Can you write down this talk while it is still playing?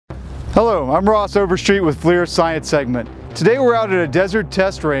Hello, I'm Ross Overstreet with FLIR Science Segment. Today we're out at a desert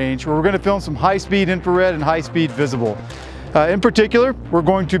test range where we're going to film some high-speed infrared and high-speed visible. In particular, we're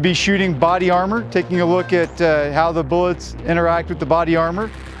going to be shooting body armor, taking a look at how the bullets interact with the body armor.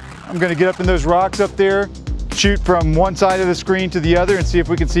 I'm going to get up in those rocks up there, shoot from one side of the screen to the other and see if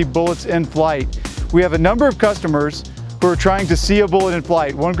we can see bullets in flight. We have a number of customers who are trying to see a bullet in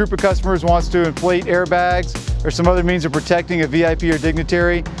flight. One group of customers wants to inflate airbags or some other means of protecting a VIP or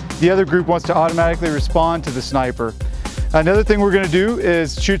dignitary. The other group wants to automatically respond to the sniper. Another thing we're going to do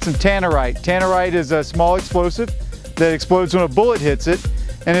is shoot some tannerite. Tannerite is a small explosive that explodes when a bullet hits it,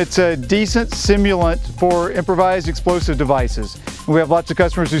 and it's a decent simulant for improvised explosive devices. We have lots of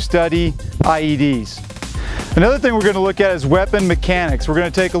customers who study IEDs. Another thing we're going to look at is weapon mechanics. We're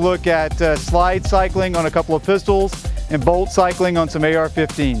going to take a look at slide cycling on a couple of pistols and bolt cycling on some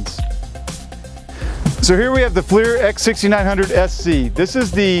AR-15s. So here we have the FLIR X6900 SC. This is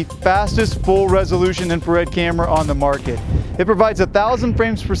the fastest full resolution infrared camera on the market. It provides 1,000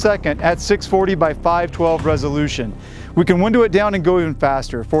 frames per second at 640 by 512 resolution. We can window it down and go even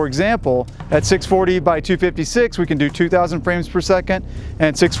faster. For example, at 640 by 256, we can do 2,000 frames per second,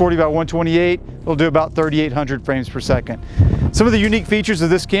 and 640 by 128, we'll do about 3,800 frames per second. Some of the unique features of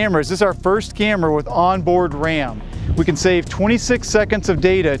this camera is this is our first camera with onboard RAM. We can save 26 seconds of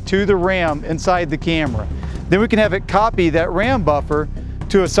data to the RAM inside the camera. Then we can have it copy that RAM buffer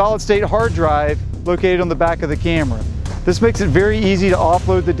to a solid-state hard drive located on the back of the camera. This makes it very easy to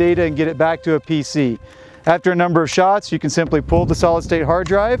offload the data and get it back to a PC. After a number of shots, you can simply pull the solid-state hard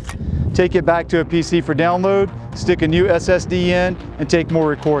drive, take it back to a PC for download, stick a new SSD in, and take more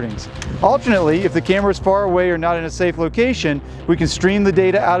recordings. Alternately, if the camera is far away or not in a safe location, we can stream the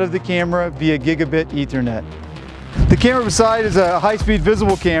data out of the camera via gigabit Ethernet. The camera beside is a high-speed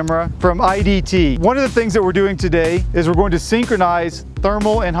visible camera from IDT. One of the things that we're doing today is we're going to synchronize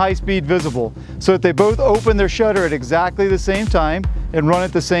thermal and high-speed visible so that they both open their shutter at exactly the same time and run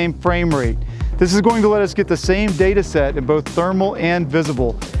at the same frame rate. This is going to let us get the same data set in both thermal and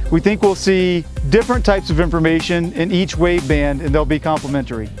visible. We think we'll see different types of information in each waveband, and they'll be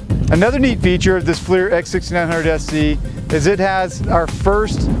complementary. Another neat feature of this FLIR X6900 SC is it has our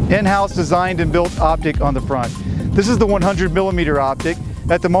first in-house designed and built optic on the front. This is the 100mm optic.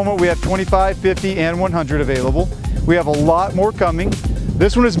 At the moment we have 25, 50, and 100 available. We have a lot more coming.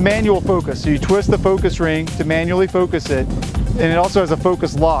 This one is manual focus, so you twist the focus ring to manually focus it, and it also has a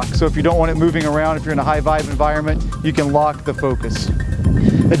focus lock, so if you don't want it moving around, if you're in a high vibe environment, you can lock the focus.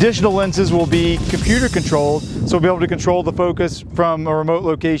 Additional lenses will be computer controlled, so we'll be able to control the focus from a remote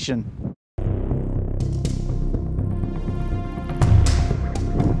location.